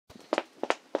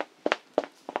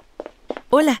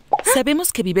Hola,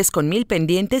 sabemos que vives con 1000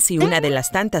 pendientes y una de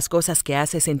las tantas cosas que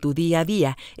haces en tu día a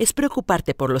día es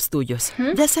preocuparte por los tuyos.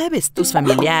 Ya sabes, tus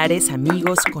familiares,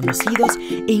 amigos, conocidos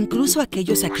e incluso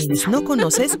aquellos a quienes no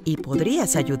conoces y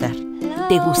podrías ayudar.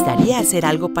 ¿Te gustaría hacer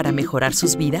algo para mejorar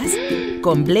sus vidas?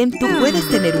 Con Blen tú puedes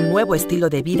tener un nuevo estilo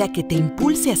de vida que te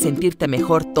impulse a sentirte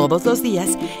mejor todos los días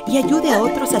y ayude a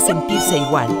otros a sentirse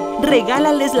igual.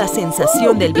 Regálales la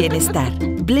sensación del bienestar.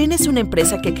 Blen es una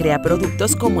empresa que crea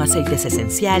productos como aceites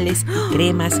esenciales,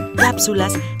 cremas,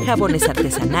 cápsulas, jabones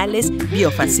artesanales,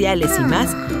 biofaciales y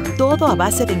más, todo a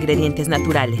base de ingredientes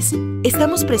naturales.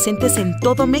 Estamos presentes en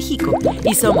todo México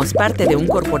y somos parte de un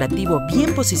corporativo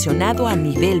bien posicionado a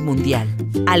nivel mundial.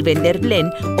 Al vender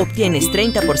Blen, obtienes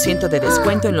 30% de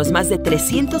descuento en los más de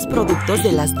 300 productos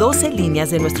de las 12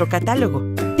 líneas de nuestro catálogo.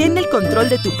 Ten el control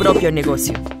de tu propio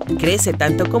negocio. Crece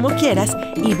tanto como quieras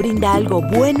y brinda algo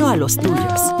bueno a los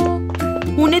tuyos.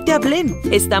 Únete a Blen.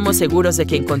 Estamos seguros de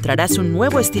que encontrarás un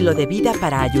nuevo estilo de vida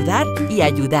para ayudar y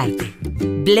ayudarte.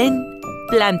 Blen,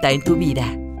 planta en tu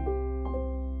vida.